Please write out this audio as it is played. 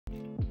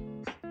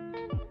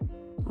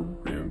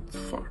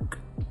Fuck.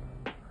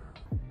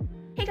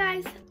 Hey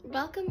guys,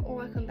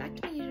 welcome back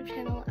to my YouTube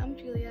channel. I'm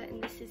Julia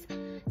and this is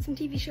some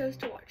TV shows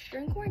to watch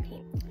during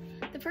quarantine.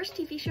 The first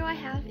TV show I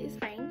have is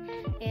Reign,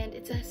 and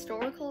it's a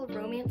historical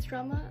romance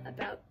drama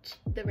about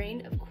the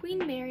reign of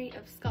Queen Mary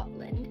of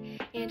Scotland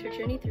and her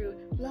journey through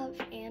love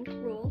and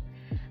rule,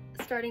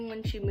 starting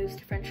when she moves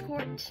to French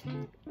court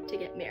to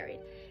get married.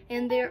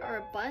 And there are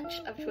a bunch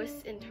of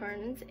twists and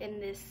turns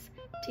in this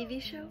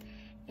TV show,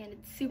 and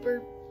it's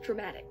super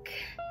dramatic.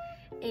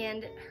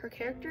 And her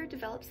character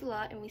develops a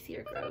lot, and we see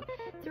her grow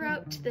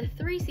throughout the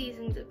 3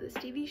 seasons of this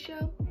TV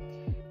show.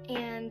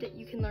 And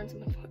you can learn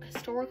some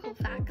historical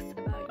facts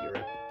about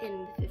Europe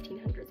in the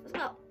 1500s as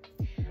well.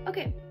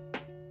 Okay,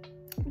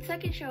 the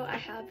second show I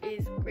have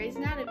is Grey's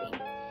Anatomy.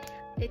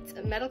 It's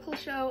a medical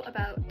show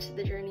about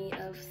the journey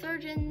of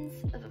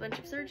a bunch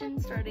of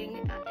surgeons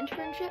starting at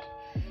internship,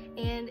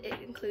 and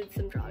it includes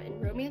some drama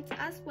and romance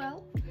as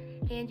well.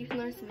 And you can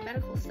learn some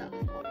medical stuff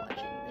while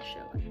watching the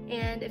show.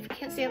 And if you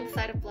can't stand the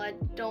sight of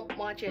blood, don't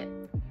watch it.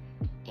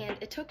 And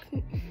it took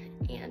me,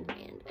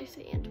 I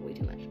say and way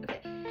too much,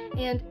 okay.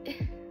 And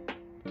it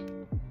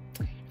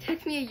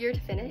took me a year to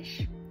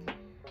finish,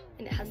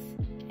 and it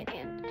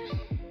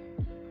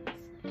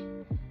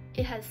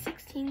has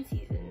 16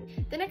 seasons.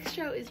 The next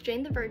show is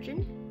Jane the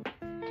Virgin.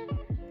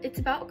 It's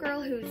about a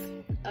girl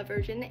who's a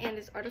virgin and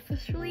is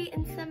artificially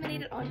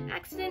inseminated on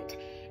accident,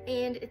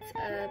 and it's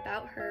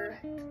about her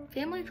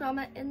family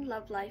drama and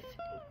love life.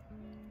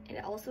 And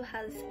it also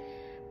has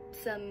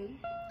some...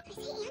 I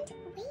say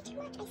and way too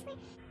much, I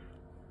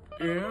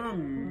swear.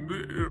 And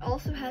it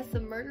also has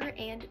some murder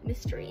and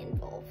mystery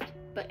involved,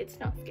 but it's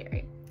not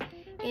scary.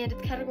 And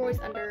it's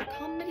categorized under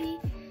comedy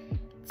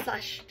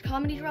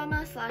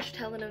drama /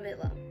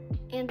 telenovela.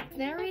 And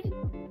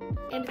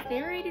it's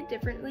narrated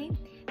differently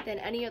than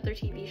any other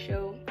TV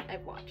show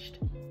I've watched.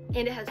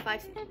 And it has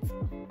 5 seasons.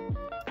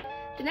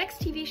 The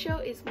next TV show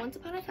is Once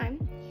Upon a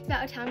Time. It's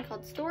about a town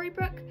called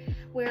Storybrooke,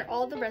 where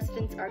all the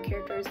residents are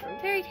characters from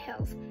fairy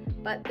tales,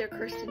 but they're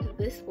cursed into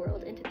this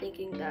world into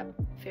thinking that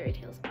fairy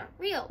tales aren't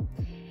real.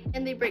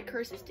 And they break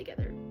curses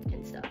together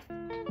and stuff.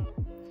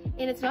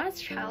 And it's not as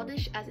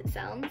childish as it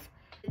sounds.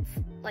 It's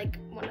like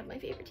one of my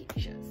favorite TV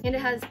shows. And it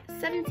has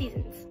 7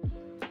 seasons.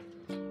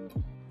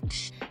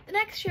 The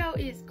next show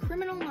is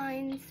Criminal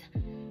Minds,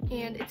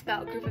 and it's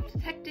about a group of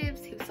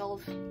detectives who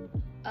solve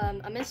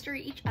a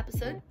mystery each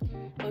episode,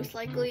 most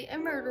likely a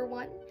murder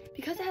one.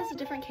 Because it has a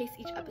different case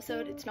each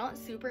episode, it's not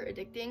super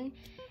addicting,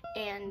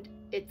 and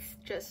it's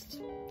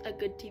just a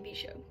good TV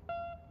show.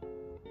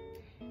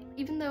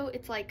 Even though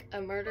it's like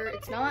a murder,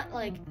 it's not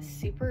like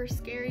super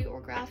scary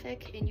or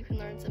graphic, and you can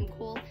learn some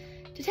cool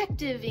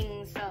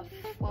detectiving stuff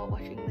while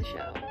watching the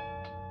show.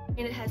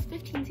 And it has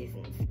 15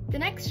 seasons. The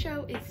next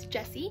show is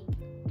Jessie.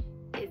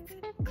 It's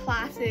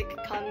classic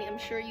comedy, I'm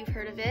sure you've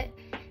heard of it,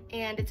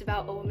 and it's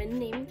about a woman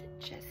named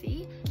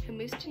Jessie who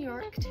moves to New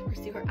York to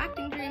pursue her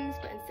acting dreams,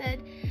 but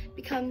instead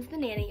becomes the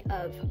nanny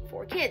of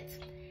 4 kids.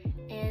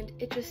 And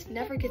it just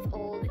never gets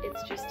old.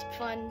 It's just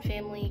fun,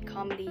 family,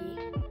 comedy,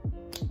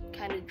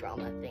 kind of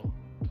drama thing.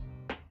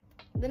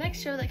 The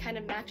next show that kind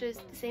of matches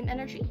the same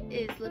energy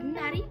is Liv and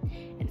Maddie,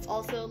 and it's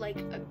also like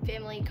a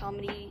family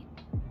comedy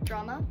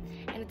drama,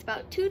 and it's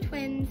about 2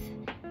 twins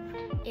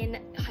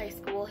in high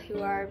school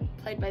who are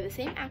played by the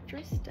same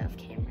actress, Dove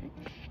Cameron,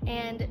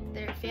 and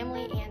their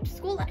family and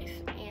school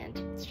life, and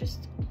it's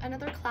just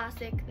another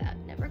classic that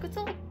never gets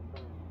old.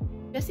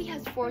 Jessie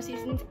has 4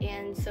 seasons,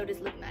 and so does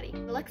Liv and Maddie.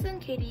 Alexa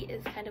and Katie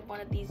is kind of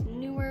one of these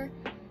newer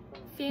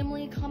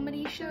family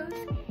comedy shows,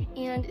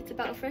 and it's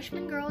about a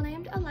freshman girl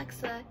named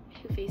Alexa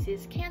who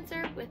faces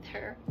cancer with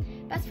her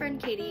best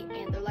friend Katie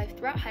and their life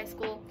throughout high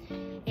school.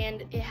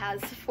 And it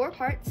has 4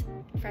 parts: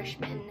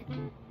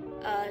 freshman,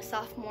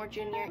 sophomore,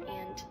 junior,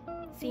 and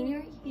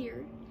senior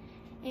year,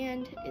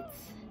 and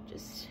it's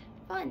just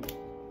fun.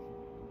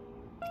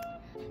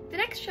 The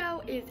next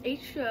show is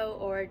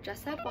H2O, or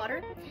Just Add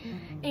Water,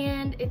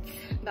 and it's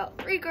about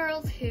 3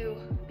 girls who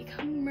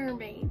become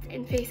mermaids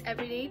and face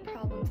everyday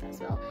problems as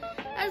well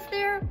as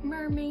their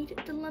mermaid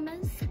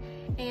dilemmas,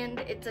 and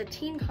it's a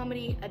teen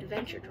comedy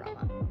adventure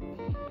drama.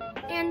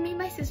 And me and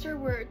my sister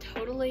were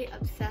totally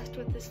obsessed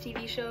with this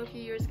TV show a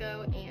few years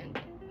ago, and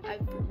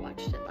I've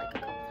rewatched it like a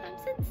couple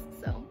times since,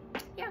 so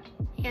yeah.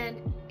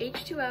 And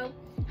H2O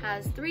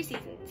has 3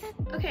 seasons.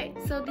 Okay,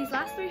 so these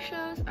last 3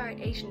 shows are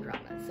Asian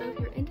dramas, so if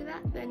you're into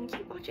that, then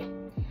keep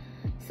watching.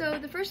 So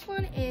the first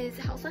one is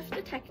Housewife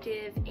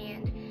Detective,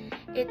 and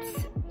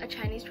it's a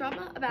Chinese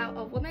drama about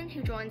a woman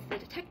who joins the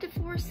detective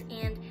force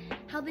and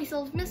how they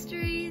solve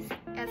mysteries,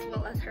 as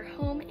well as her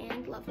home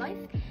and love life.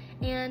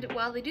 And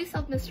while they do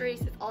solve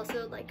mysteries, it's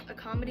also like a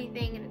comedy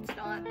thing, and it's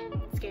not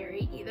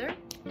scary either.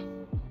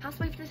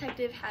 Housewife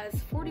Detective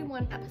has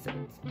 41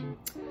 episodes,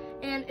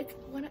 and it's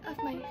one of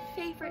my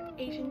favorite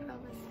Asian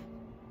dramas.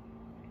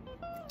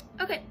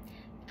 Okay,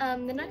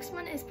 the next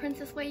one is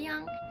Princess Wei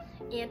Yang,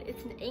 and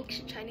it's an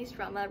ancient Chinese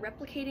drama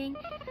replicating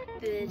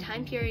the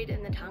time period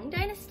in the Tang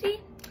Dynasty,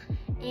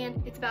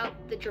 and it's about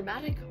the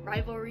dramatic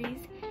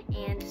rivalries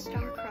and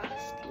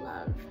star-crossed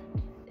love.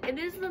 It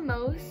is the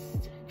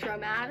most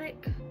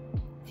dramatic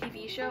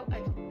TV show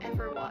I've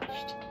ever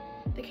watched.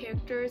 The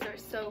characters are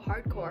so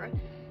hardcore,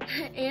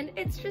 and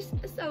it's just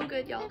so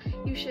good, y'all.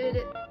 You should,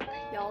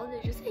 y'all,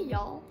 did you say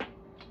y'all?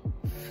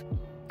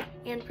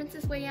 And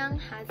Princess Wei Yang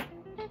has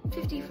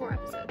 54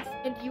 episodes,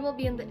 and you will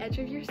be on the edge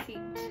of your seat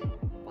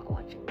while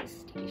watching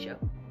this TV show.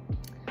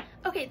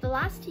 Okay, the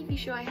last TV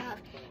show I have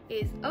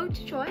is Ode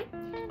to Joy,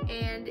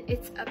 and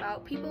it's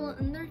about people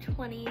in their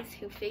 20s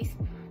who face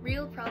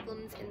real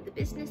problems in the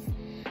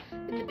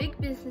big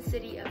business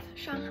city of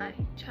Shanghai,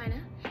 China,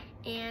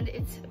 and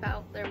it's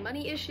about their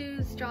money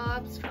issues,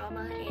 jobs,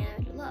 drama,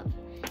 and love.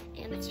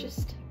 And it's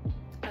just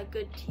a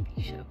good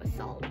TV show, a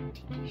solid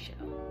TV show.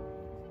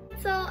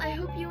 So I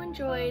hope you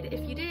enjoyed.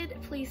 If you did,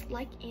 please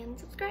like and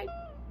subscribe.